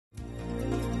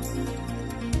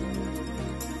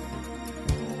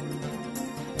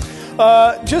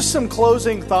Just some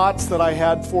closing thoughts that I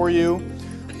had for you.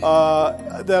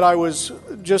 That I was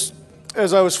just,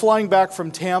 as I was flying back from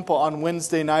Tampa on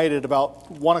Wednesday night at about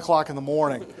 1 o'clock in the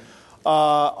morning,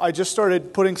 I just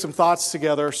started putting some thoughts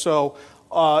together. So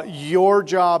your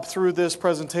job through this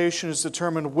presentation is to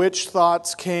determine which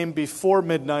thoughts came before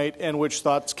midnight and which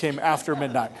thoughts came after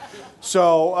midnight.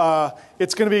 So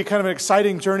it's going to be kind of an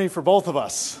exciting journey for both of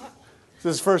us.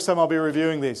 This is the first time I'll be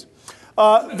reviewing these.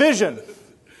 Vision.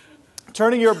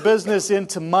 Turning your business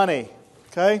into money.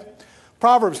 Okay?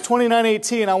 Proverbs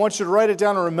 29:18. I want you to write it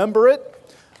down and remember it.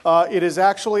 It is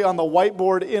actually on the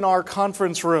whiteboard in our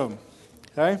conference room.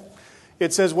 Okay?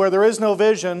 It says, where there is no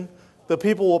vision, the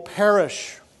people will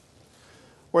perish.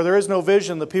 Where there is no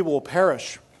vision, the people will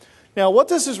perish. Now, what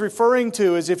this is referring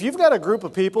to is if you've got a group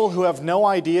of people who have no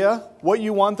idea what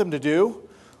you want them to do,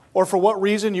 or for what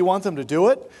reason you want them to do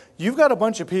it, you've got a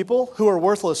bunch of people who are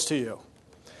worthless to you.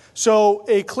 So,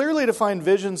 a clearly defined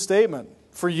vision statement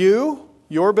for you,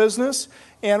 your business,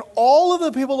 and all of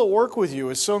the people that work with you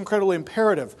is so incredibly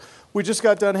imperative. We just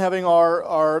got done having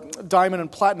our Diamond and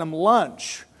Platinum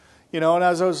lunch. And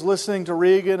as I was listening to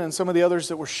Regan and some of the others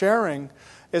that were sharing,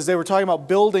 as they were talking about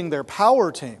building their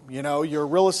power team, your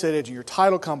real estate agent, your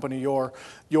title company, your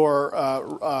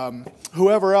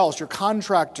whoever else, your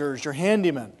contractors, your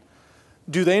handyman,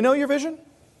 do they know your vision?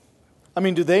 I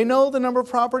mean, do they know the number of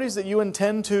properties that you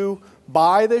intend to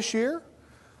buy this year?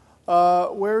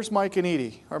 Where's Mike and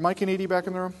Edie? Are Mike and Edie back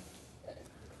in the room?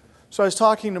 So I was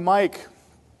talking to Mike.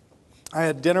 I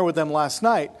had dinner with them last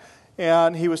night,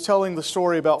 and he was telling the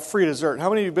story about free dessert. How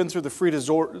many of you have been through the free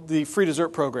dessert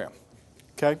program?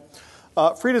 Okay.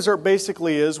 Free dessert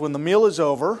basically is when the meal is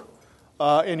over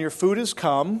and your food has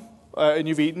come and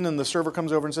you've eaten and the server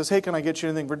comes over and says, hey, can I get you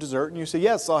anything for dessert? And you say,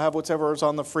 yes, I'll have whatever is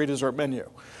on the free dessert menu.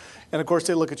 And of course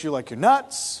they look at you like you're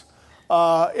nuts.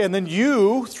 And then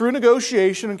you, through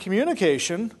negotiation and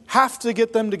communication, have to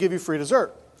get them to give you free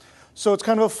dessert. So it's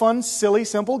kind of a fun, silly,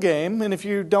 simple game. And if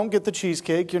you don't get the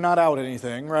cheesecake, you're not out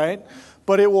anything, right?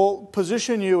 But it will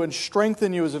position you and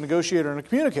strengthen you as a negotiator and a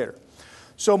communicator.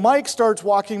 So Mike starts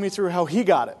walking me through how he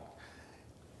got it.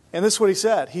 And this is what he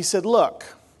said. He said,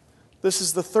 look, this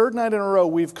is the third night in a row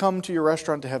we've come to your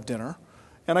restaurant to have dinner.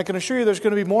 And I can assure you there's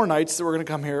going to be more nights that we're going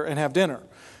to come here and have dinner.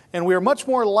 And we are much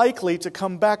more likely to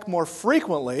come back more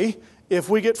frequently if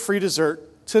we get free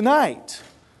dessert tonight.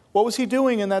 What was he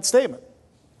doing in that statement?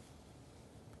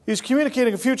 He's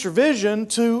communicating a future vision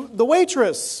to the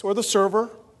waitress or the server,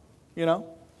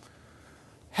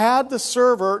 Had the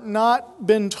server not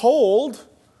been told,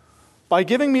 by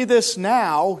giving me this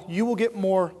now, you will get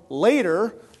more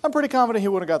later, I'm pretty confident he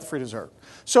would have got the free dessert.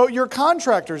 So your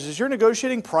contractors, as you're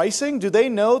negotiating pricing, do they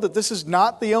know that this is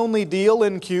not the only deal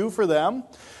in queue for them?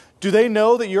 Do they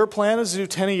know that your plan is to do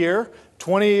 10 a year,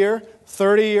 20 a year,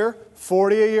 30 a year,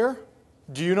 40 a year?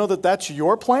 Do you know that that's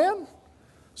your plan?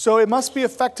 So it must be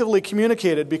effectively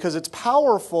communicated because it's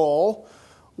powerful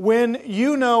when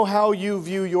you know how you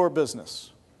view your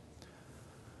business.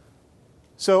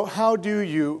 So how do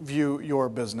you view your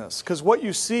business? Because what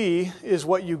you see is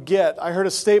what you get. I heard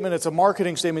a statement, it's a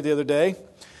marketing statement the other day,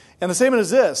 and the statement is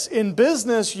this: in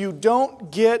business, you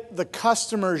don't get the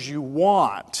customers you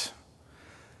want.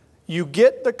 You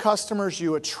get the customers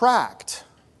you attract.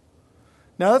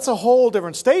 Now, that's a whole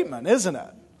different statement, isn't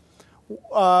it?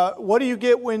 What do you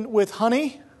get with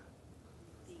honey?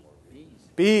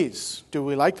 Bees. Do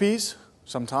we like bees?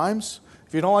 Sometimes.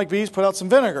 If you don't like bees, put out some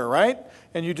vinegar, right?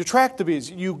 And you detract the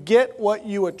bees. You get what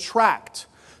you attract.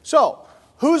 So,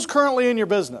 who's currently in your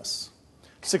business?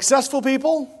 Successful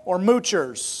people or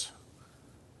moochers?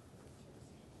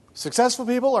 Successful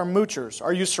people or moochers?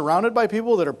 Are you surrounded by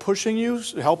people that are pushing you,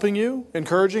 helping you,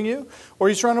 encouraging you? Or are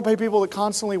you surrounded by people that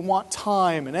constantly want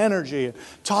time and energy?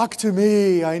 Talk to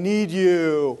me, I need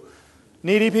you.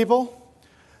 Needy people?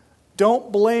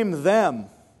 Don't blame them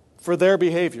for their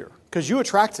behavior, because you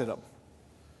attracted them.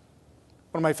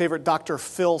 One of my favorite Dr.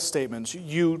 Phil statements,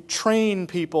 you train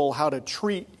people how to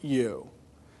treat you.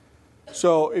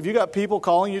 So if you got people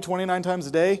calling you 29 times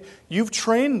a day, you've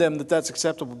trained them that that's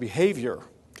acceptable behavior.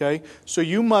 Okay? So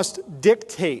you must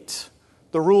dictate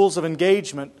the rules of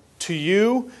engagement to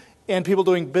you and people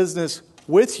doing business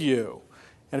with you.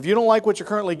 And if you don't like what you're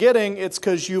currently getting, it's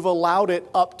because you've allowed it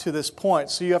up to this point.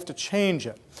 So you have to change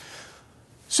it.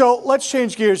 So let's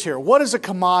change gears here. What is a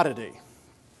commodity?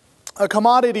 A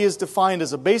commodity is defined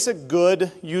as a basic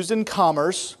good used in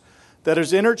commerce that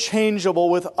is interchangeable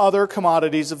with other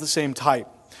commodities of the same type.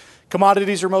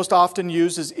 Commodities are most often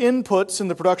used as inputs in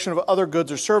the production of other goods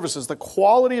or services. The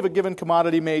quality of a given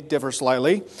commodity may differ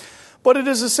slightly, but it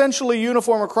is essentially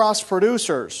uniform across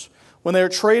producers. When they are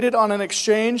traded on an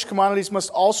exchange, commodities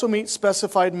must also meet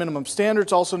specified minimum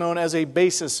standards, also known as a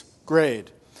basis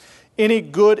grade. Any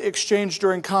good exchanged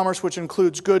during commerce, which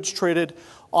includes goods traded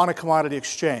on a commodity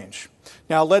exchange.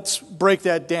 Now let's break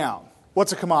that down.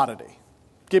 What's a commodity?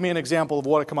 Give me an example of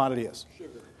what a commodity is.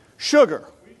 Sugar.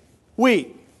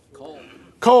 Wheat.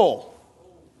 Coal.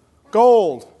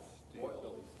 Gold.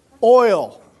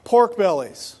 Oil. Pork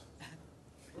bellies.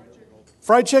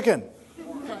 Fried chicken.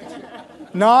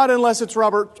 Not unless it's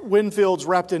Robert Winfield's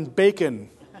wrapped in bacon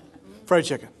fried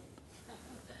chicken.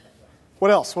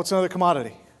 What else? What's another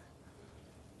commodity?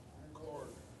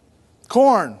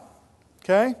 Corn.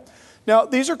 Okay? Now,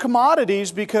 these are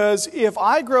commodities because if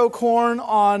I grow corn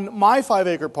on my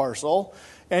 5-acre parcel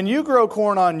and you grow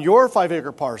corn on your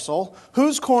 5-acre parcel,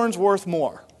 whose corn's worth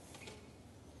more?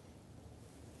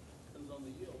 Depends on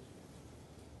the yield.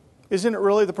 Isn't it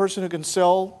really the person who can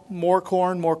sell more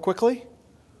corn more quickly?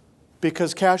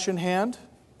 Because cash in hand,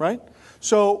 right?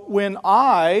 So when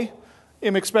I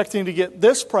am expecting to get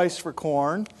this price for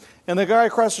corn, and the guy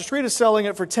across the street is selling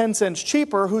it for 10 cents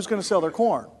cheaper, who's going to sell their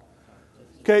corn?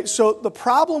 Okay, so the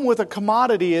problem with a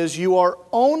commodity is you are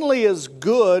only as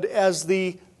good as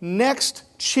the next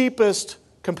cheapest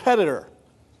competitor.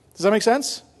 Does that make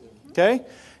sense? Okay.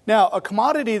 Now, a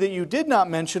commodity that you did not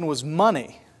mention was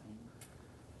money.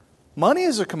 Money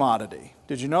is a commodity.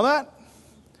 Did you know that?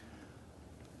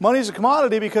 Money is a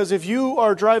commodity because if you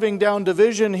are driving down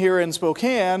Division here in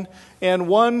Spokane and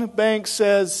one bank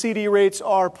says CD rates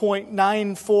are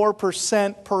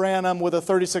 0.94% per annum with a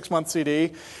 36-month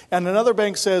CD, and another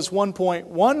bank says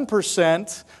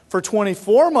 1.1% for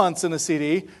 24 months in a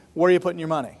CD, where are you putting your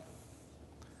money?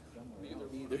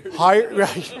 Higher,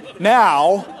 right.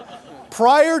 Now,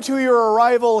 prior to your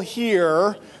arrival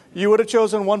here, you would have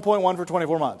chosen 1.1 for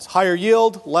 24 months. Higher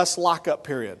yield, less lockup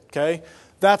period. Okay?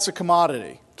 That's a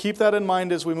commodity. Keep that in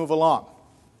mind as we move along.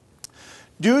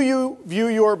 Do you view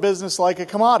your business like a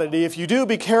commodity? If you do,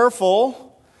 be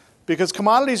careful, because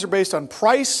commodities are based on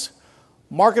price,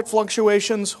 market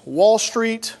fluctuations, Wall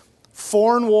Street,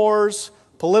 foreign wars,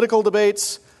 political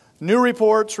debates, new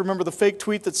reports. Remember the fake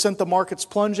tweet that sent the markets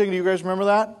plunging? Do you guys remember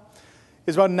that? It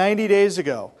was about 90 days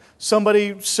ago.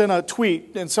 Somebody sent a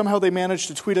tweet, and somehow they managed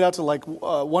to tweet it out to like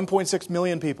 1.6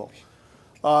 million people.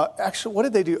 Actually, what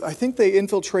did they do? I think they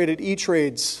infiltrated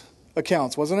E-Trade's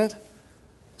accounts, wasn't it?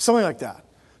 Something like that.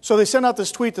 So they sent out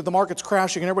this tweet that the market's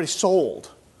crashing and everybody sold.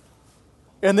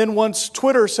 And then once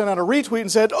Twitter sent out a retweet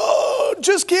and said, "Oh,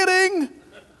 just kidding,"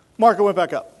 market went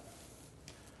back up.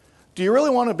 Do you really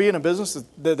want to be in a business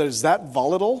that is that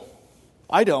volatile?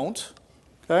 I don't.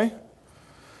 Okay?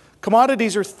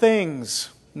 Commodities are things,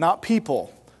 not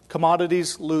people.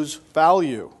 Commodities lose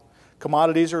value.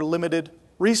 Commodities are limited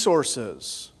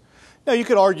resources. Now, you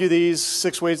could argue these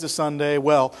 6 ways to Sunday.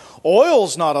 Well,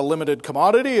 oil's not a limited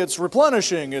commodity. It's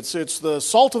replenishing. It's the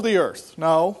salt of the earth.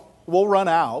 No, we'll run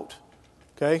out.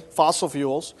 Okay, fossil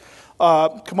fuels.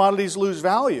 Commodities lose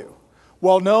value.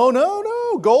 Well, no.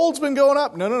 Gold's been going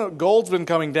up. No. Gold's been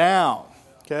coming down.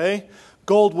 Okay?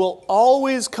 Gold will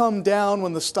always come down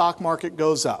when the stock market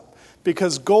goes up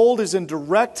because gold is in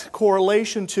direct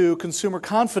correlation to consumer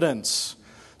confidence.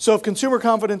 So if consumer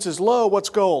confidence is low, what's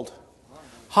gold?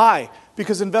 High,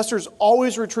 because investors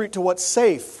always retreat to what's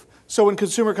safe. So when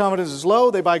consumer confidence is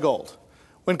low, they buy gold.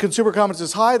 When consumer confidence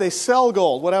is high, they sell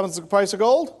gold. What happens to the price of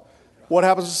gold? What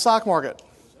happens to the stock market?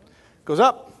 Goes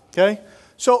up. Okay?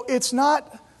 So it's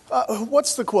not,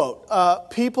 what's the quote?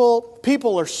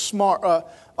 People are smart.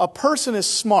 A person is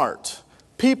smart.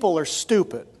 People are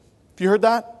stupid. Have you heard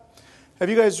that? Have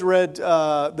you guys read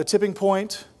The Tipping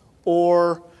Point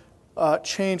or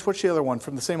Change? What's the other one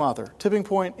from the same author? Tipping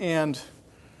Point and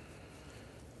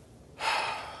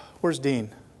where's Dean?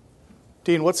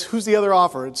 Dean, who's the other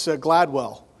author? It's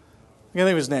Gladwell. I can't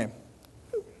think of his name.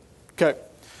 Okay.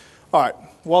 All right.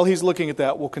 While he's looking at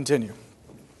that, we'll continue.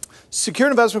 Secure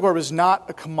Investment Corp is not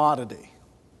a commodity.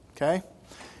 Okay?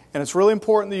 And it's really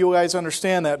important that you guys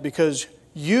understand that because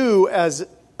you as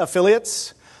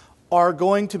affiliates are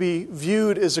going to be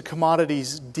viewed as a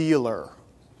commodities dealer.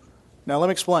 Now let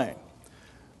me explain.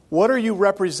 What are you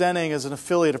representing as an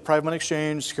affiliate of Private Money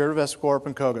Exchange, Secure Investment Corp,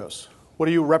 and Kogos? What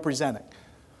are you representing?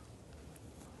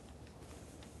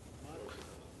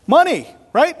 Money,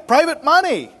 right? Private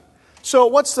money. So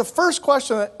what's the first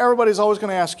question that everybody's always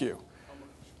going to ask you?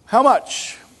 How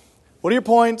much? What are your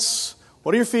points?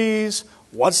 What are your fees?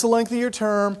 What's the length of your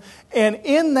term? And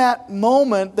in that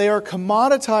moment, they are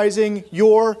commoditizing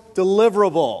your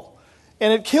deliverable.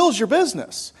 And it kills your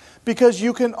business because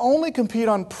you can only compete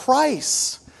on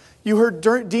price. You heard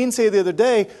Dean say the other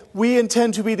day, we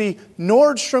intend to be the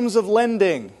Nordstroms of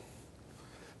lending.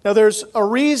 Now, there's a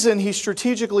reason he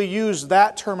strategically used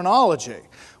that terminology.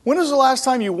 When was the last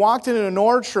time you walked into a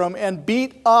Nordstrom and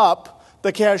beat up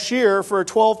the cashier for a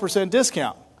 12%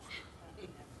 discount?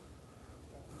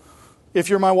 If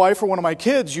you're my wife or one of my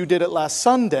kids, you did it last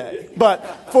Sunday.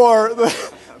 But for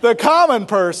the common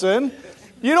person,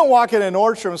 you don't walk into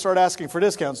Nordstrom and start asking for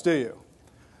discounts, do you?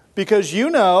 Because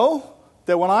you know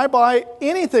that when I buy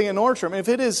anything in Nordstrom, if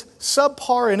it is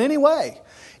subpar in any way,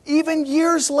 even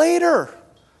years later,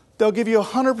 they'll give you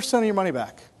 100% of your money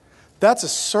back. That's a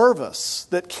service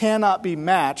that cannot be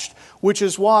matched, which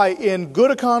is why in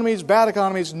good economies, bad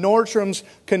economies, Nordstrom's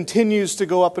continues to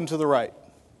go up and to the right.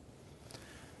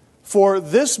 For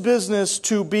this business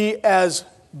to be as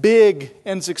big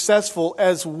and successful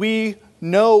as we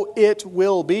know it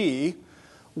will be,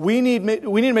 we need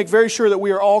to make very sure that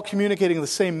we are all communicating the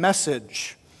same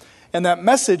message. And that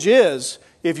message is,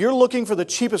 if you're looking for the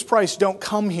cheapest price, don't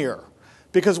come here.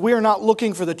 Because we are not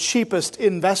looking for the cheapest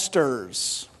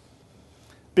investors.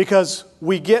 Because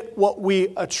we get what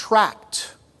we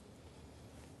attract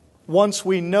once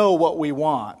we know what we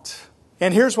want.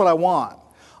 And here's what I want.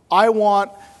 I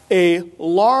want a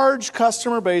large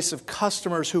customer base of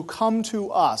customers who come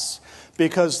to us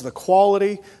because the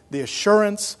quality, the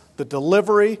assurance, the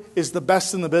delivery is the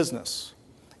best in the business.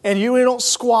 And you don't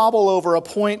squabble over a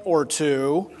point or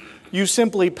two. You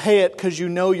simply pay it because you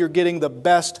know you're getting the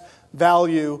best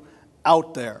value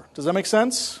out there. Does that make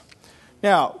sense?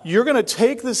 Now, you're going to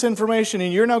take this information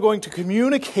and you're now going to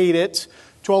communicate it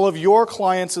to all of your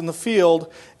clients in the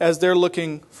field as they're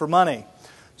looking for money.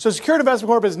 So Security Investment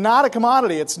Corp is not a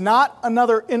commodity. It's not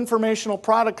another informational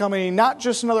product company, not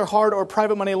just another hard or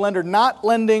private money lender, not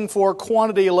lending for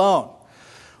quantity alone.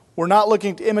 We're not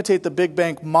looking to imitate the big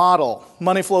bank model.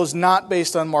 Money flow is not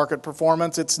based on market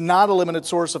performance. It's not a limited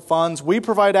source of funds. We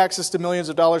provide access to millions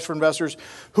of dollars for investors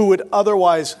who would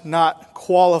otherwise not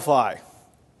qualify.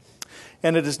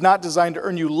 And it is not designed to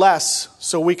earn you less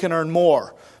so we can earn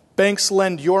more. Banks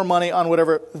lend your money on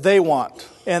whatever they want,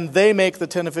 and they make the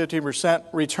 10 to 15%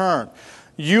 return.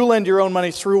 You lend your own money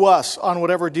through us on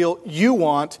whatever deal you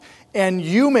want, and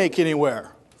you make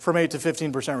anywhere from 8 to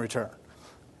 15% return.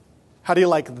 How do you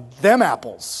like them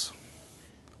apples?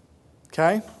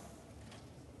 Okay?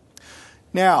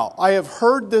 Now, I have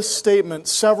heard this statement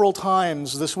several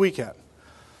times this weekend.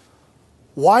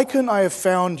 Why couldn't I have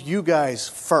found you guys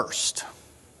first?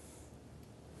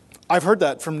 I've heard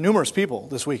that from numerous people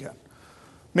this weekend.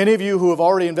 Many of you who have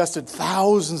already invested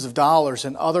thousands of dollars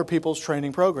in other people's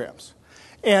training programs.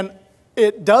 And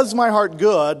it does my heart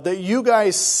good that you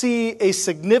guys see a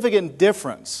significant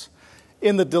difference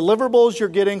in the deliverables you're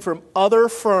getting from other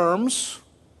firms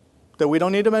that we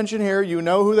don't need to mention here. You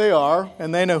know who they are,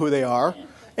 and they know who they are,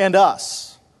 and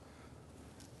us.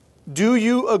 Do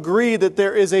you agree that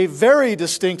there is a very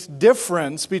distinct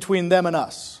difference between them and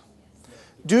us?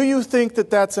 Do you think that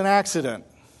that's an accident?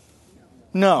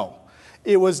 No.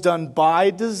 It was done by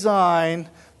design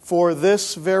for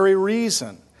this very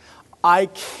reason. I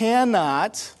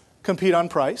cannot compete on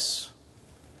price.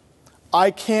 I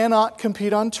cannot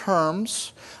compete on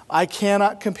terms. I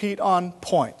cannot compete on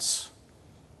points.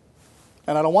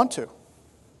 And I don't want to.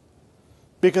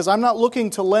 Because I'm not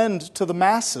looking to lend to the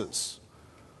masses.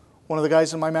 One of the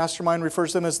guys in my mastermind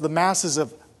refers to them as the masses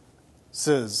of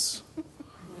sizz.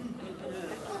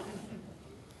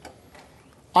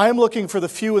 I am looking for the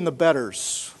few and the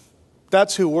betters.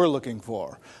 That's who we're looking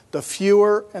for. The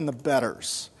fewer and the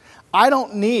betters. I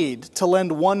don't need to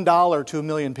lend $1 to 1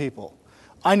 million people.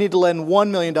 I need to lend $1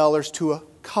 million to a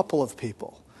couple of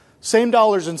people. Same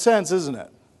dollars and cents, isn't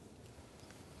it?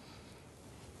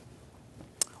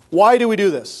 Why do we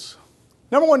do this?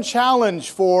 Number one challenge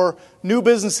for new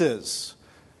businesses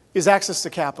is access to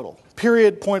capital.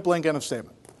 Period, point blank, end of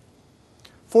statement.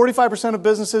 45% of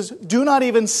businesses do not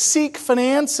even seek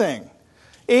financing.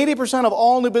 80% of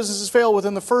all new businesses fail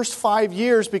within the first 5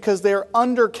 years because they are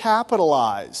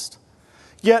undercapitalized.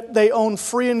 Yet they own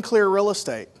free and clear real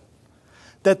estate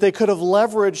that they could have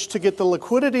leveraged to get the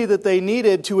liquidity that they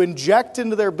needed to inject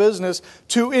into their business,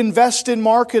 to invest in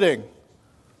marketing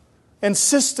and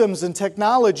systems and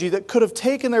technology that could have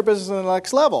taken their business to the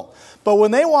next level. But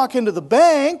when they walk into the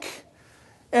bank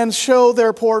and show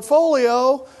their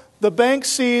portfolio, the bank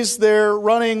sees they're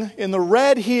running in the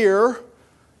red here.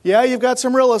 Yeah, you've got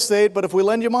some real estate, but if we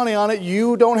lend you money on it,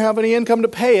 you don't have any income to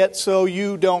pay it, so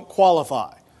you don't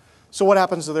qualify. So what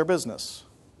happens to their business?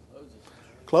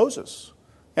 Closes.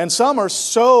 And some are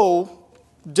so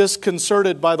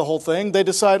disconcerted by the whole thing, they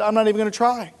decide, I'm not even going to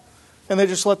try. And they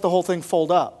just let the whole thing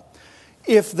fold up.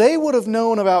 If they would have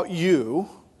known about you,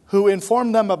 who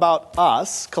informed them about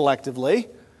us collectively,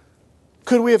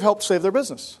 could we have helped save their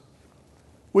business?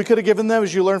 We could have given them,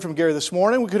 as you learned from Gary this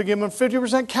morning, we could have given them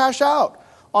 50% cash out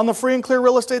on the free and clear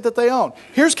real estate that they own.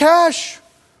 Here's cash.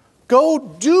 Go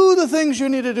do the things you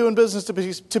need to do in business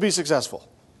to be successful.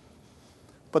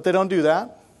 But they don't do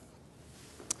that.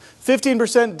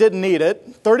 15% didn't need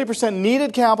it. 30%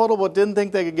 needed capital but didn't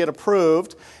think they could get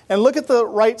approved. And look at the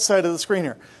right side of the screen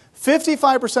here.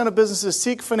 55% of businesses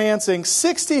seek financing.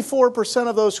 64%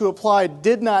 of those who applied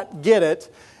did not get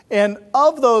it. And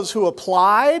of those who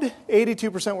applied,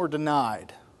 82% were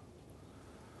denied.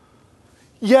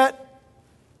 Yet,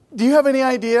 do you have any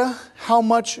idea how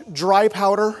much dry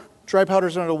powder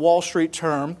is a Wall Street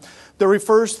term, that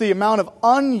refers to the amount of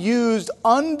unused,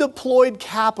 undeployed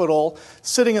capital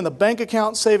sitting in the bank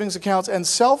accounts, savings accounts, and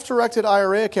self-directed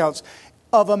IRA accounts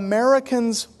of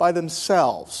Americans by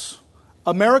themselves.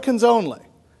 Americans only.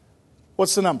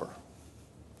 What's the number?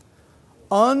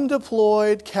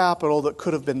 Undeployed capital that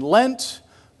could have been lent,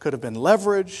 could have been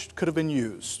leveraged, could have been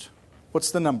used. What's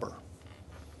the number?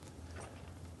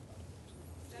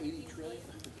 80 trillion.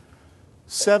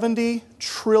 $70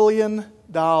 trillion.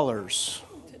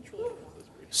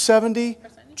 $70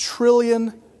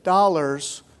 trillion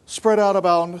spread out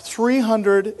about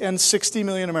 360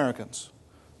 million Americans.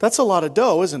 That's a lot of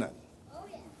dough, isn't it?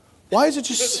 Why is it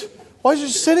just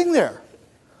sitting there?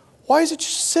 Why is it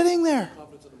just sitting there?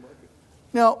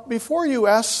 Now, before you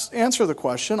answer the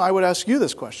question, I would ask you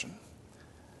this question.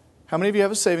 How many of you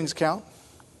have a savings account?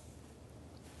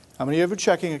 How many of you have a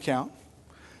checking account?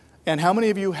 And how many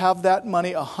of you have that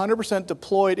money 100%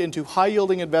 deployed into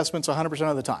high-yielding investments 100%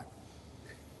 of the time?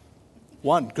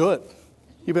 One, good.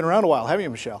 You've been around a while, haven't you,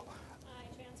 Michelle? I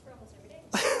transfer almost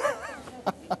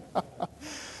every day.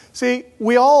 See,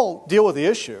 we all deal with the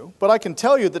issue, but I can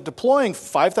tell you that deploying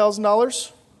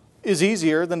 $5,000 is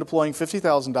easier than deploying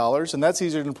 $50,000, and that's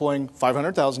easier than deploying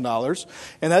 $500,000,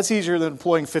 and that's easier than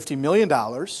deploying $50 million.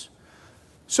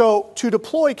 So to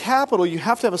deploy capital, you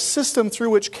have to have a system through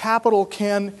which capital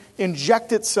can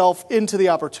inject itself into the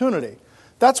opportunity.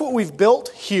 That's what we've built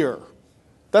here.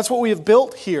 That's what we have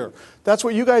built here. That's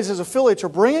what you guys as affiliates are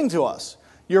bringing to us.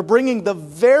 You're bringing the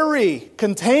very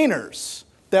containers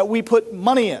that we put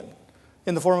money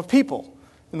in the form of people,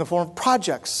 in the form of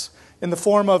projects, in the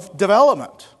form of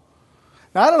development.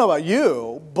 Now, I don't know about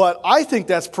you, but I think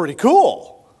that's pretty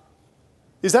cool.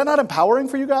 Is that not empowering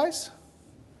for you guys?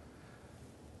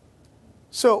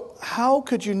 So how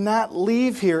could you not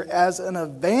leave here as an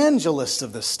evangelist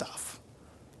of this stuff?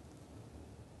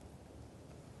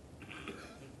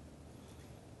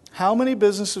 How many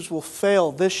businesses will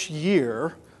fail this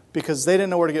year because they didn't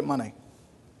know where to get money?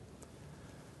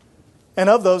 And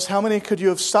of those, how many could you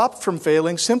have stopped from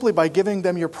failing simply by giving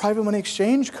them your private money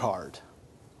exchange card?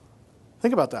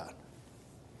 Think about that.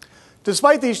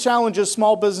 Despite these challenges,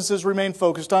 small businesses remain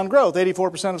focused on growth.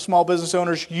 84% of small business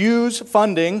owners use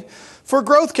funding for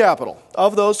growth capital.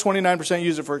 Of those, 29%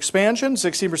 use it for expansion,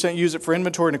 16% use it for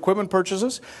inventory and equipment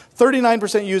purchases,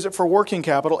 39% use it for working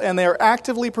capital, and they are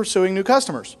actively pursuing new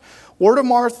customers. Word of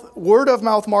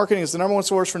mouth marketing is the number one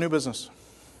source for new business.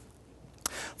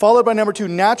 Followed by number 2,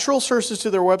 natural sources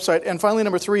to their website, and finally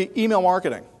number 3, email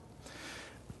marketing.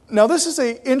 Now this is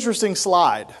an interesting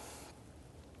slide,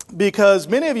 because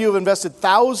many of you have invested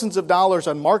thousands of dollars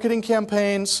on marketing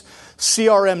campaigns,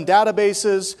 CRM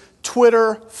databases,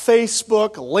 Twitter,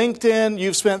 Facebook, LinkedIn.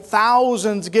 You've spent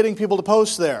thousands getting people to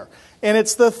post there. And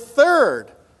it's the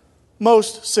third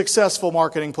most successful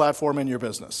marketing platform in your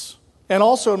business. And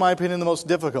also, in my opinion, the most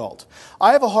difficult.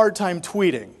 I have a hard time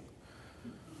tweeting.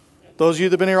 Those of you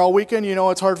that have been here all weekend, you know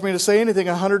it's hard for me to say anything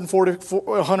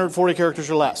 140 characters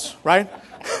or less, right?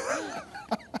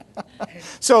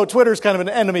 So Twitter's kind of an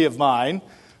enemy of mine,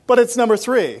 but it's number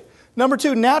 3. Number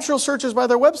 2, natural searches by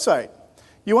their website.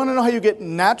 You want to know how you get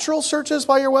natural searches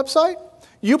by your website?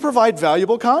 You provide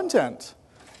valuable content,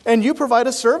 and you provide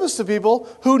a service to people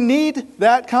who need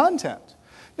that content.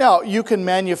 Now, you can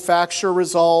manufacture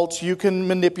results, you can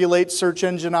manipulate search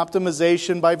engine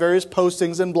optimization by various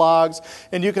postings and blogs,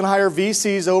 and you can hire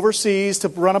VCs overseas to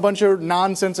run a bunch of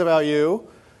nonsense about you,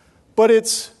 but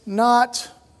it's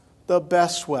not the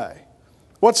best way.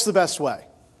 What's the best way?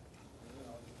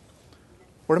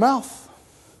 Word of mouth.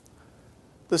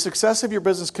 The success of your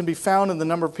business can be found in the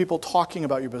number of people talking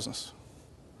about your business.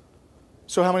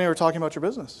 So how many are talking about your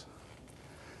business?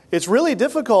 It's really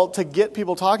difficult to get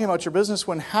people talking about your business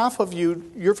when half of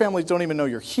you, your families don't even know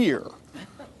you're here,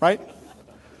 right?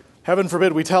 Heaven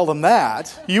forbid we tell them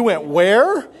that. You went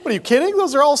where? What, are you kidding?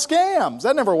 Those are all scams.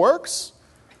 That never works.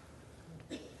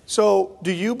 So,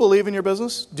 do you believe in your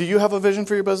business? Do you have a vision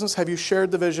for your business? Have you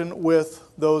shared the vision with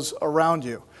those around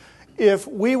you? If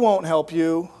we won't help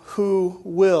you, who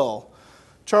will?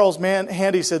 Charles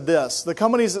Handy said this: the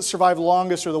companies that survive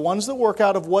longest are the ones that work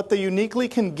out of what they uniquely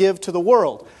can give to the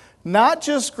world. Not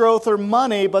just growth or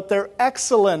money, but their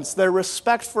excellence, their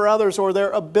respect for others, or their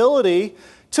ability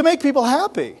to make people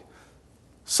happy.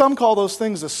 Some call those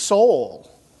things a soul.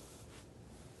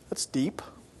 That's deep.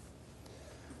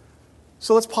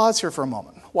 So let's pause here for a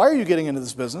moment. Why are you getting into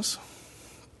this business?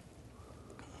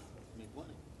 Make money.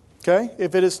 Okay?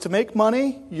 If it is to make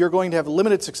money, you're going to have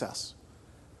limited success.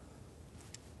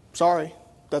 Sorry,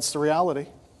 that's the reality.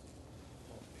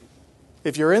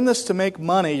 If you're in this to make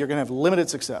money, you're going to have limited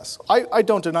success. I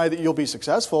don't deny that you'll be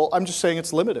successful. I'm just saying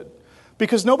it's limited.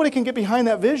 Because nobody can get behind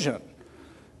that vision.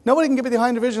 Nobody can get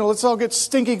behind the vision. Let's all get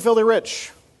stinking filthy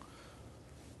rich.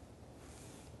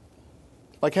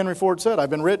 Like Henry Ford said, I've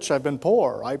been rich, I've been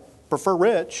poor. I prefer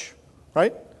rich,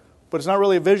 right? But it's not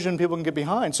really a vision people can get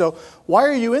behind. So why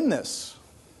are you in this?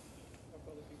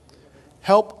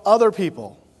 Help other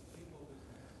people.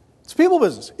 It's people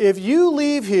business. If you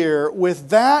leave here with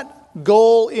that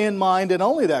goal in mind and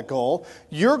only that goal,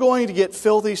 you're going to get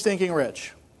filthy, stinking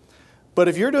rich. But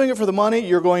if you're doing it for the money,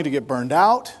 you're going to get burned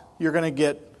out. You're going to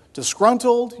get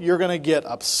disgruntled. You're going to get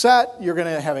upset. You're going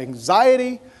to have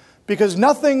anxiety because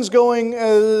nothing's going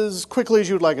as quickly as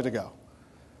you'd like it to go.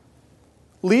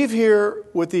 Leave here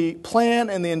with the plan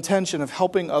and the intention of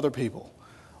helping other people.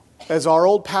 As our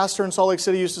old pastor in Salt Lake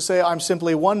City used to say, I'm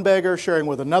simply one beggar sharing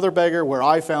with another beggar where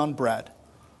I found bread.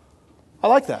 I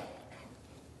like that.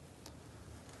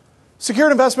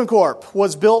 Secured Investment Corp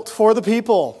was built for the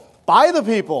people, by the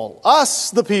people,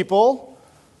 us the people.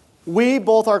 We,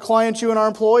 both our clients, you and our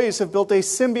employees, have built a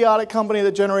symbiotic company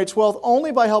that generates wealth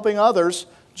only by helping others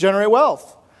generate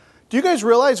wealth. Do you guys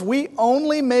realize we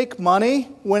only make money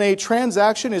when a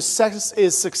transaction is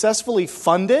successfully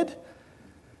funded?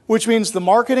 Which means the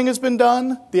marketing has been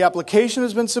done, the application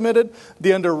has been submitted,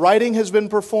 the underwriting has been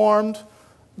performed,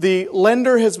 the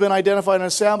lender has been identified and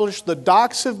established, the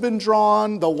docs have been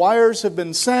drawn, the wires have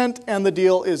been sent, and the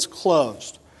deal is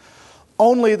closed.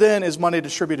 Only then is money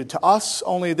distributed to us,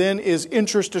 only then is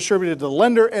interest distributed to the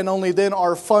lender, and only then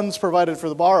are funds provided for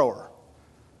the borrower.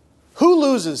 Who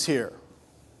loses here?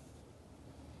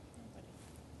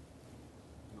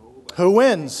 Who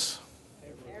wins?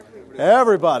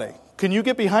 Everybody. Can you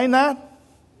get behind that?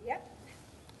 Yep.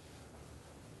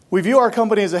 We view our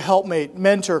company as a helpmate,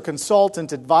 mentor,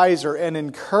 consultant, advisor, and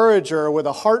encourager with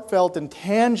a heartfelt and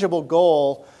tangible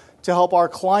goal to help our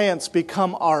clients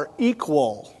become our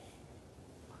equal.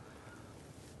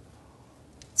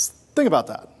 Think about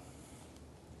that.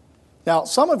 Now,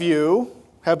 some of you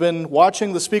have been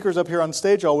watching the speakers up here on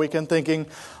stage all weekend thinking,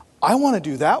 I want to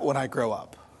do that when I grow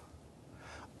up.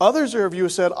 Others of you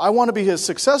said, I want to be as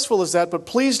successful as that, but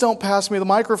please don't pass me the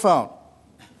microphone.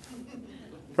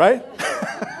 Right?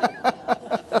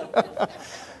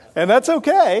 And that's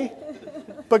okay.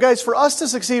 But guys, for us to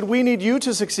succeed, we need you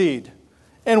to succeed.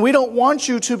 And we don't want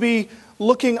you to be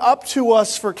looking up to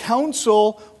us for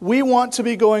counsel. We want to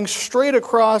be going straight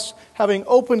across, having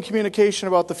open communication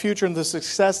about the future and the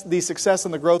success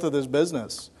and the growth of this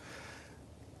business.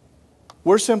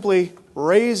 We're simply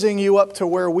raising you up to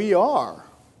where we are.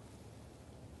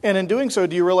 And in doing so,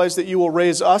 do you realize that you will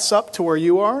raise us up to where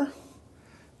you are?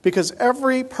 Because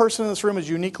every person in this room is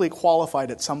uniquely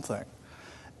qualified at something.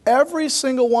 Every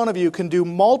single one of you can do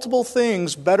multiple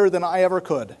things better than I ever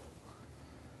could.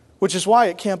 Which is why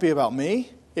it can't be about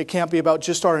me. It can't be about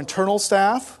just our internal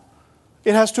staff.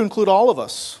 It has to include all of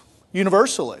us,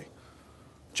 universally.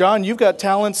 John, you've got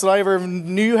talents that I ever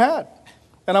knew you had.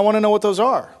 And I want to know what those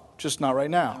are. Just not right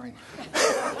now.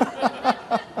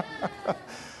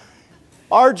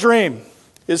 Our dream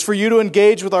is for you to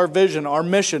engage with our vision, our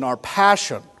mission, our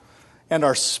passion, and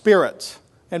our spirit,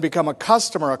 and become a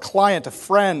customer, a client, a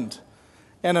friend,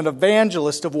 and an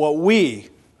evangelist of what we,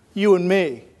 you and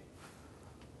me,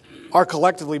 are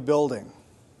collectively building.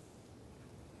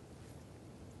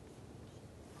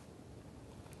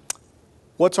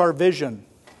 What's our vision?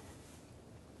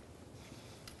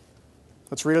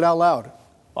 Let's read it out loud.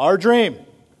 Our dream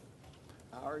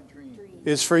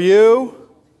is for you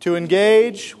to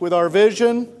engage with our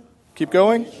vision. Keep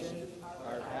going.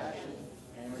 Our passion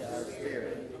and our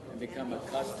spirit, and become a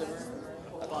customer,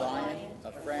 a client,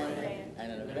 a friend,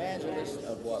 and an evangelist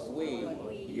of what we,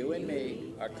 you and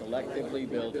me, are collectively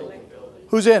building.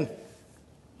 Who's in?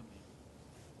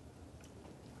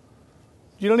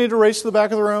 You don't need to race to the back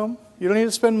of the room. You don't need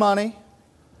to spend money.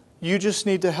 You just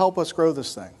need to help us grow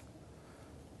this thing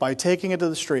by taking it to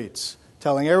the streets,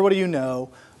 telling everybody you know,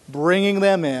 bringing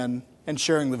them in, and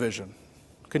sharing the vision.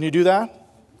 Can you do that?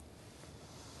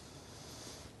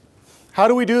 How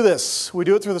do we do this? We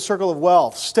do it through the circle of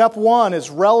wealth. Step 1 is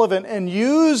relevant and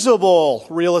usable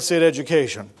real estate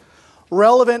education.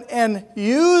 Relevant and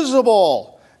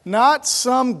usable. Not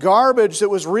some garbage that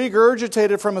was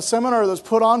regurgitated from a seminar that was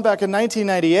put on back in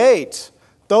 1998.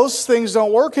 Those things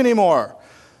don't work anymore.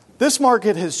 This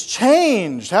market has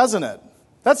changed, hasn't it?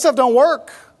 That stuff don't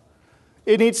work.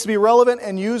 It needs to be relevant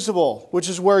and usable, which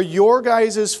is where your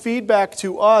guys' feedback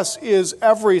to us is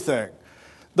everything.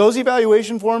 Those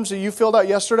evaluation forms that you filled out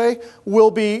yesterday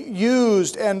will be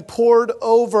used and poured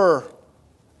over.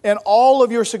 And all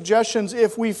of your suggestions,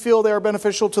 if we feel they are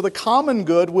beneficial to the common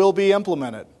good, will be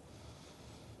implemented.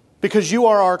 Because you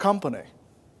are our company.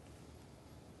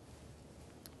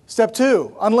 Step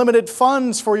 2, unlimited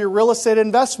funds for your real estate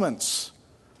investments.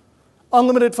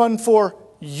 Unlimited fund for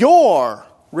your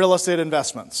real estate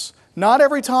investments. Not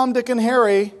every Tom, Dick, and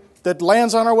Harry that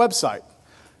lands on our website.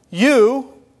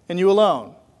 You and you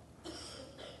alone.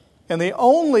 And the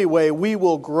only way we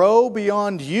will grow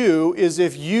beyond you is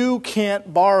if you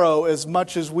can't borrow as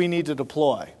much as we need to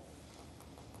deploy.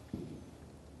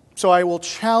 So I will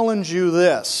challenge you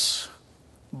this.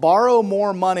 Borrow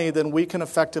more money than we can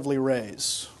effectively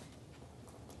raise.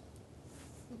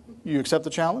 You accept the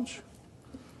challenge?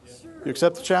 You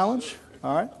accept the challenge?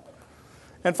 All right.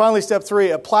 And finally, step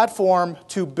 3, a platform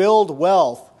to build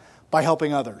wealth by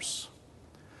helping others.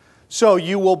 So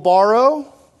you will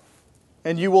borrow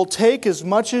and you will take as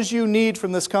much as you need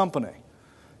from this company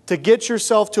to get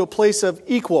yourself to a place of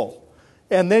equal.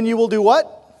 And then you will do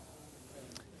what?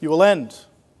 You will lend.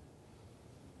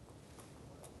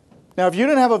 Now, if you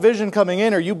didn't have a vision coming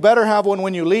in, or you better have one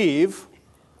when you leave.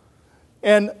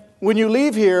 And when you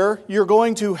leave here, you're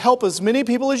going to help as many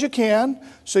people as you can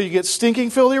so you get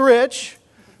stinking filthy rich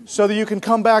so that you can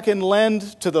come back and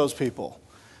lend to those people.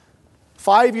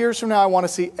 5 years from now, I want to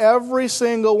see every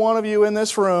single one of you in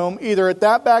this room, either at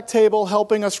that back table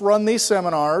helping us run these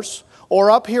seminars,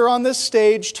 or up here on this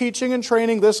stage teaching and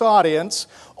training this audience,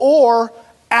 or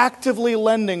actively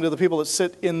lending to the people that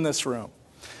sit in this room.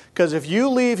 Because if you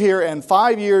leave here in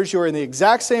 5 years, you're in the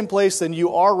exact same place than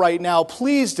you are right now,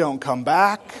 please don't come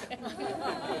back.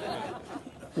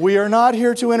 We are not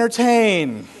here to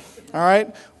entertain, all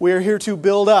right? We are here to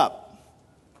build up.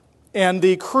 And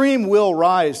the cream will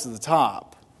rise to the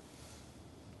top.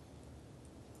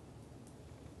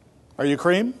 Are you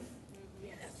cream?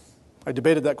 Yes. I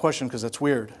debated that question because that's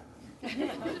weird.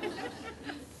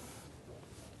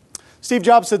 Steve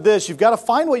Jobs said this, you've got to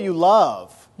find what you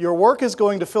love. Your work is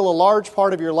going to fill a large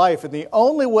part of your life, and the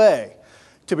only way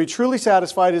to be truly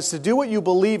satisfied is to do what you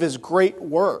believe is great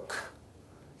work.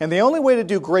 And the only way to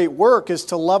do great work is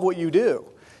to love what you do.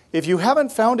 If you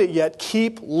haven't found it yet,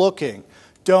 keep looking.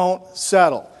 Don't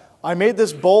settle. I made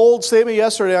this bold statement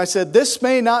yesterday. I said, this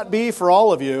may not be for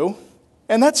all of you,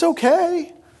 and that's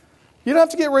okay. You don't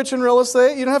have to get rich in real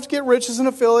estate. You don't have to get rich as an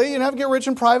affiliate. You don't have to get rich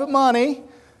in private money.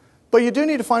 But you do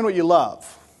need to find what you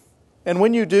love. And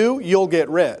when you do, you'll get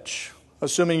rich,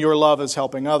 assuming your love is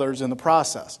helping others in the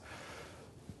process.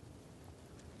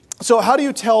 So how do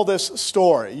you tell this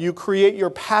story? You create your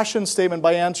passion statement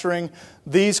by answering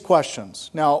these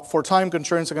questions. Now, for time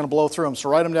constraints, I'm going to blow through them,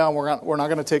 so write them down. We're not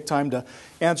going to take time to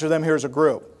answer them here as a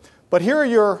group. But here are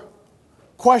your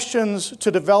questions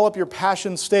to develop your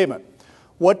passion statement.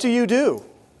 What do you do?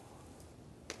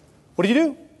 What do you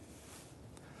do?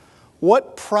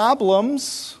 What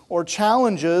problems or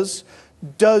challenges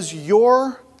does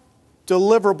your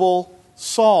deliverable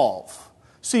solve?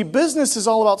 See, business is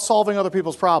all about solving other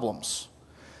people's problems.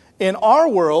 In our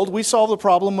world, we solve the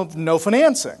problem of no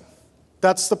financing.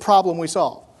 That's the problem we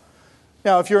solve.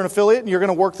 Now, if you're an affiliate and you're going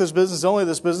to work this business, only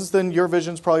this business, then your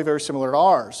vision is probably very similar to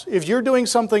ours. If you're doing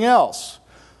something else,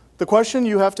 the question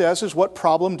you have to ask is, what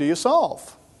problem do you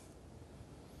solve?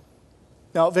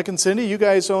 Now, Vic and Cindy, you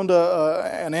guys owned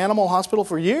an animal hospital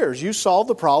for years. You solved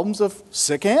the problems of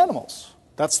sick animals.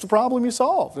 That's the problem you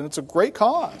solved, and it's a great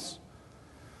cause.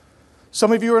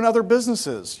 Some of you are in other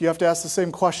businesses. You have to ask the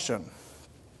same question.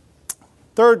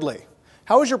 Thirdly,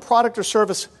 how is your product or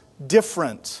service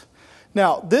different?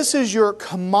 Now, this is your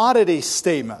commodity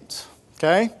statement,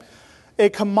 okay? A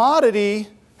commodity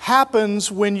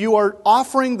happens when you are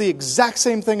offering the exact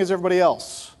same thing as everybody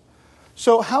else.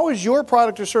 So how is your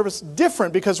product or service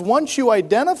different? Because once you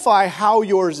identify how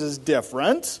yours is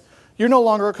different, you're no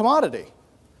longer a commodity.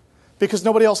 Because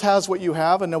nobody else has what you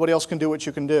have and nobody else can do what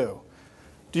you can do.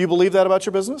 Do you believe that about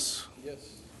your business?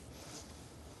 Yes.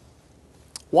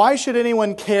 Why should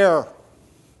anyone care?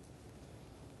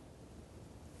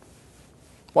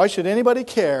 Why should anybody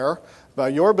care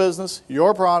about your business,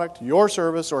 your product, your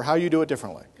service, or how you do it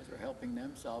differently? Because we're helping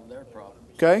them solve their problems.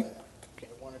 Okay?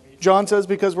 One of each John says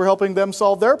because we're helping them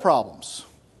solve their problems.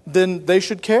 Then they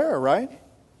should care, right?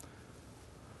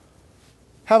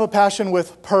 Have a passion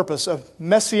with purpose. A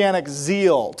messianic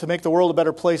zeal to make the world a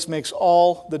better place makes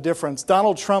all the difference.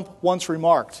 Donald Trump once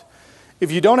remarked,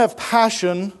 if you don't have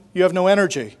passion, you have no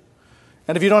energy.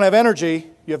 And if you don't have energy,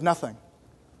 you have nothing.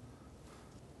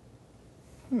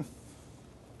 If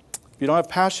you don't have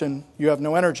passion, you have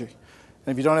no energy.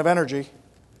 And if you don't have energy,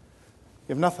 you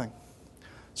have nothing.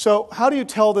 So how do you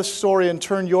tell this story and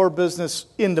turn your business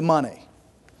into money?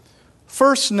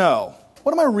 First, know,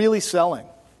 what am I really selling?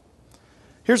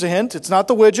 Here's a hint. It's not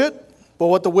the widget, but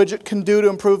what the widget can do to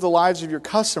improve the lives of your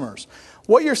customers.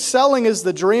 What you're selling is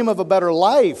the dream of a better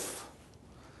life.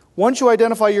 Once you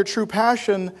identify your true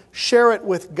passion, share it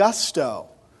with gusto.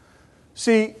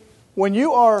 See, when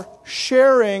you are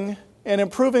sharing and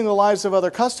improving the lives of other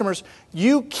customers,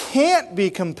 you can't be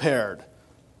compared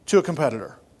to a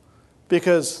competitor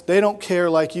because they don't care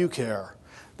like you care.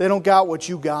 They don't got what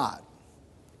you got.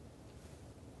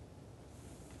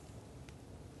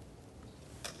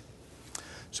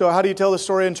 So how do you tell the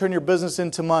story and turn your business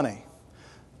into money?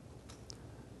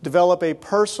 Develop a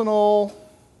personal,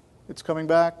 it's coming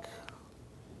back.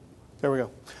 There we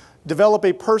go. Develop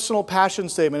a personal passion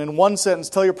statement. In one sentence,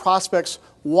 tell your prospects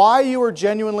why you are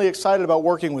genuinely excited about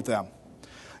working with them.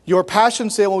 Your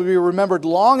passion statement will be remembered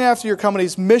long after your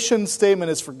company's mission statement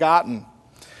is forgotten.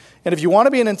 And if you want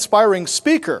to be an inspiring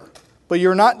speaker, but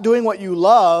you're not doing what you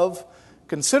love,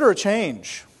 consider a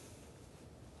change.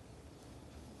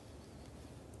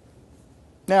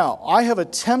 Now, I have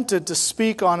attempted to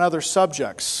speak on other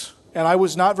subjects, and I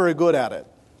was not very good at it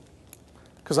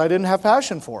because I didn't have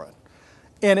passion for it.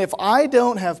 And if I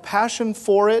don't have passion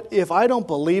for it, if I don't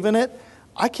believe in it,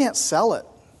 I can't sell it.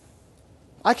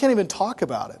 I can't even talk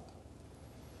about it.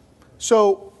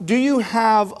 So, do you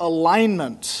have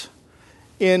alignment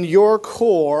in your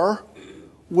core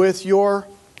with your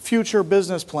future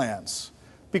business plans?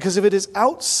 Because if it is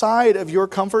outside of your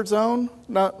comfort zone,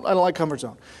 I don't like comfort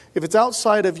zone. If it's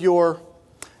outside of your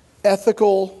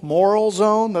ethical, moral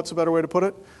zone, that's a better way to put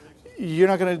it, you're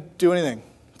not going to do anything,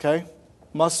 okay?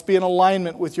 Must be in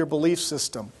alignment with your belief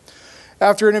system.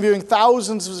 After interviewing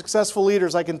thousands of successful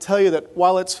leaders, I can tell you that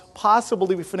while it's possible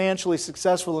to be financially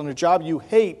successful in a job you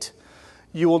hate,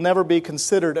 you will never be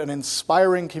considered an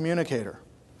inspiring communicator.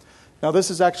 Now,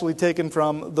 this is actually taken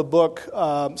from the book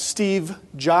Steve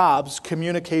Jobs,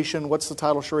 Communication. What's the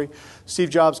title, Sheree?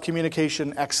 Steve Jobs,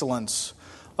 Communication Excellence.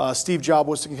 Steve Jobs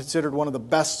was considered one of the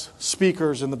best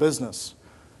speakers in the business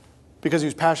because he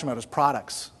was passionate about his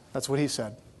products. That's what he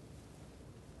said.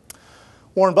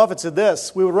 Warren Buffett said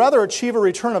this, we would rather achieve a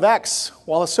return of X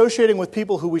while associating with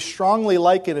people who we strongly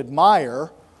like and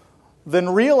admire than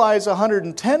realize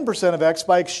 110% of X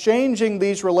by exchanging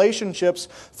these relationships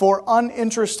for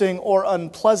uninteresting or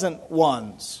unpleasant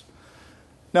ones.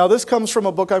 Now, this comes from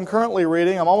a book I'm currently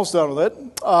reading. I'm almost done with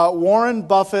it. Warren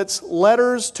Buffett's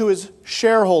Letters to His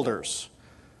Shareholders.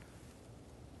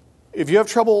 If you have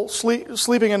trouble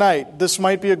sleeping at night, this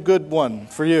might be a good one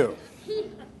for you.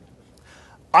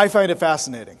 I find it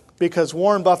fascinating because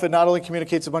Warren Buffett not only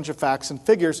communicates a bunch of facts and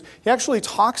figures, he actually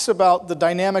talks about the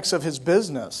dynamics of his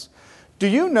business. Do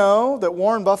you know that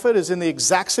Warren Buffett is in the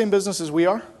exact same business as we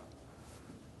are?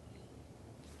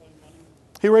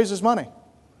 He raises money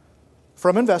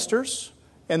from investors,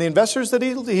 and the investors that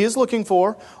he is looking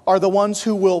for are the ones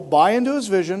who will buy into his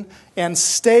vision and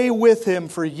stay with him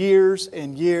for years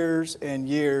and years and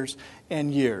years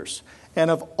and years. And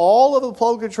of all of the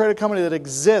publicly traded companies that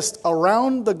exist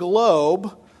around the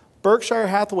globe, Berkshire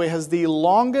Hathaway has the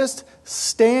longest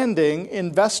standing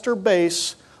investor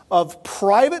base of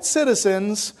private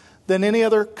citizens than any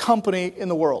other company in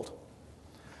the world.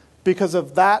 Because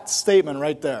of that statement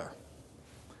right there.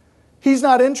 He's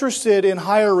not interested in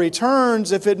higher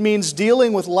returns if it means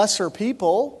dealing with lesser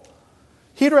people.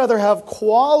 He'd rather have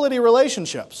quality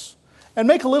relationships and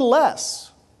make a little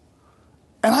less.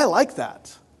 And I like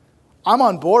that. I'm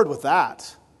on board with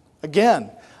that.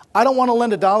 Again, I don't want to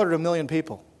lend $1 to 1 million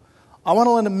people. I want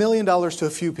to lend $1 million to a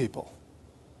few people.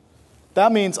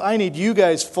 That means I need you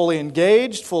guys fully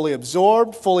engaged, fully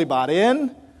absorbed, fully bought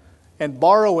in, and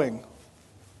borrowing.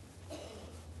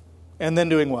 And then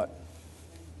doing what?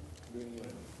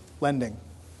 Lending.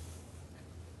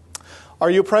 Are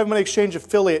you a private money exchange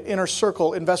affiliate, inner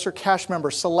circle, investor cash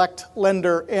member, select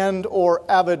lender, and or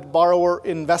avid borrower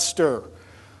investor?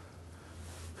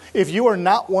 If you are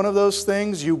not one of those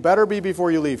things, you better be before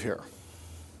you leave here.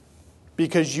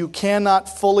 Because you cannot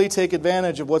fully take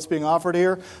advantage of what's being offered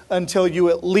here until you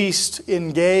at least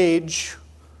engage.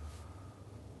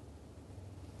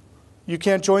 You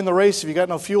can't join the race if you got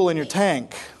no fuel in your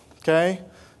tank. Okay?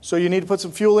 So you need to put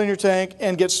some fuel in your tank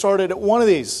and get started at one of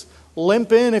these.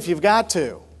 Limp in if you've got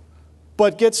to,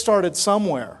 but get started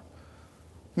somewhere.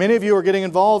 Many of you are getting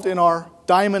involved in our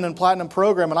Diamond and Platinum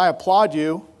program, and I applaud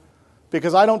you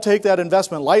because I don't take that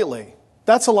investment lightly.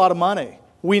 That's a lot of money.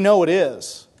 We know it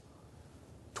is.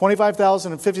 $25,000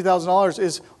 and $50,000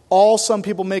 is all some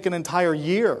people make an entire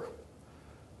year.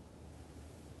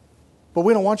 But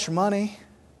we don't want your money.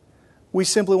 We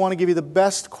simply want to give you the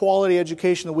best quality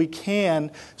education that we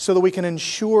can so that we can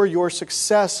ensure your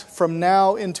success from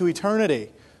now into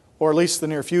eternity, or at least the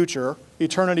near future.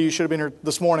 Eternity, you should have been here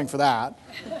this morning for that.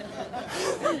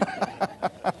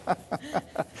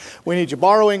 We need you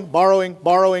borrowing, borrowing,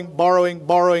 borrowing, borrowing,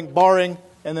 borrowing, borrowing,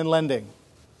 and then lending.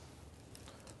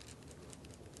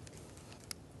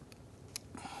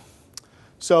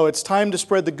 So it's time to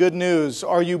spread the good news.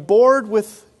 Are you bored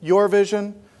with your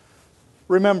vision?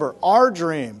 Remember, our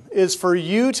dream is for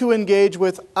you to engage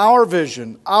with our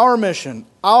vision, our mission,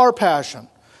 our passion,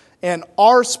 and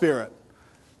our spirit.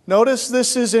 Notice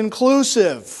this is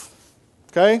inclusive.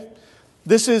 Okay?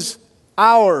 This is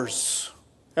ours.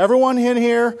 Everyone in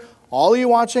here, all of you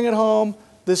watching at home,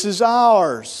 this is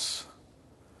ours.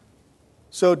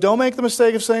 So don't make the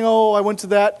mistake of saying, oh, I went to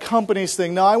that company's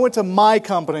thing. No, I went to my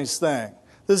company's thing.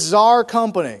 This is our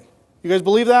company. You guys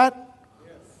believe that?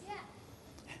 Yes.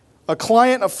 A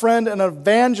client, a friend, an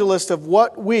evangelist of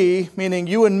what we, meaning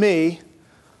you and me,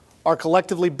 are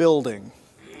collectively building.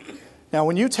 Now,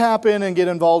 when you tap in and get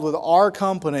involved with our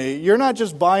company, you're not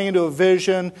just buying into a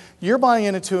vision, you're buying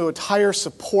into an entire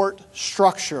support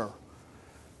structure.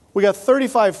 We got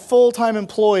 35 full-time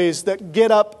employees that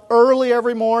get up early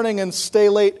every morning and stay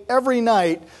late every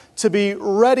night to be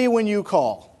ready when you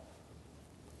call,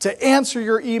 to answer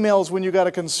your emails when you got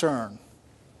a concern.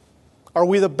 Are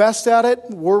we the best at it?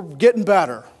 We're getting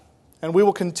better, and we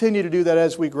will continue to do that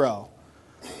as we grow.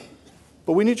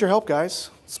 But we need your help, guys.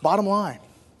 It's the bottom line.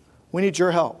 We need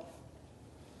your help.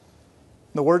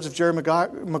 In the words of Jerry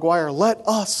Maguire, let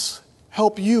us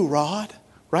help you, Rod.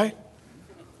 Right?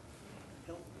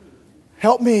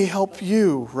 Help me help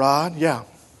you, Rod. Yeah.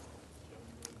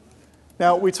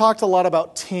 Now, we talked a lot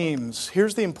about teams.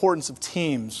 Here's the importance of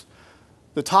teams.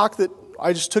 The talk that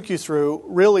I just took you through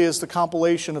really is the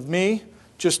compilation of me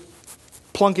just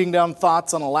plunking down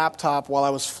thoughts on a laptop while I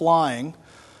was flying.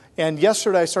 And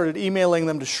yesterday I started emailing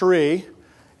them to Cherie,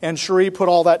 and Cherie put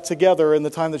all that together in the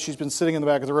time that she's been sitting in the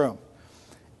back of the room.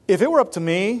 If it were up to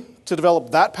me to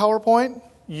develop that PowerPoint,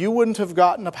 you wouldn't have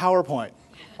gotten a PowerPoint.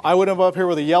 I would have up here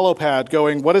with a yellow pad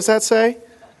going, what does that say?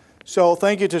 So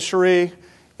thank you to Cherie.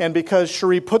 And because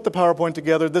Cherie put the PowerPoint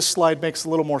together, this slide makes a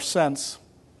little more sense.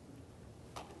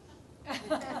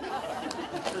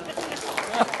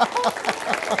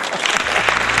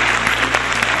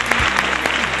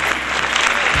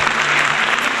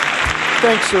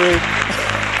 Thanks, Cherie.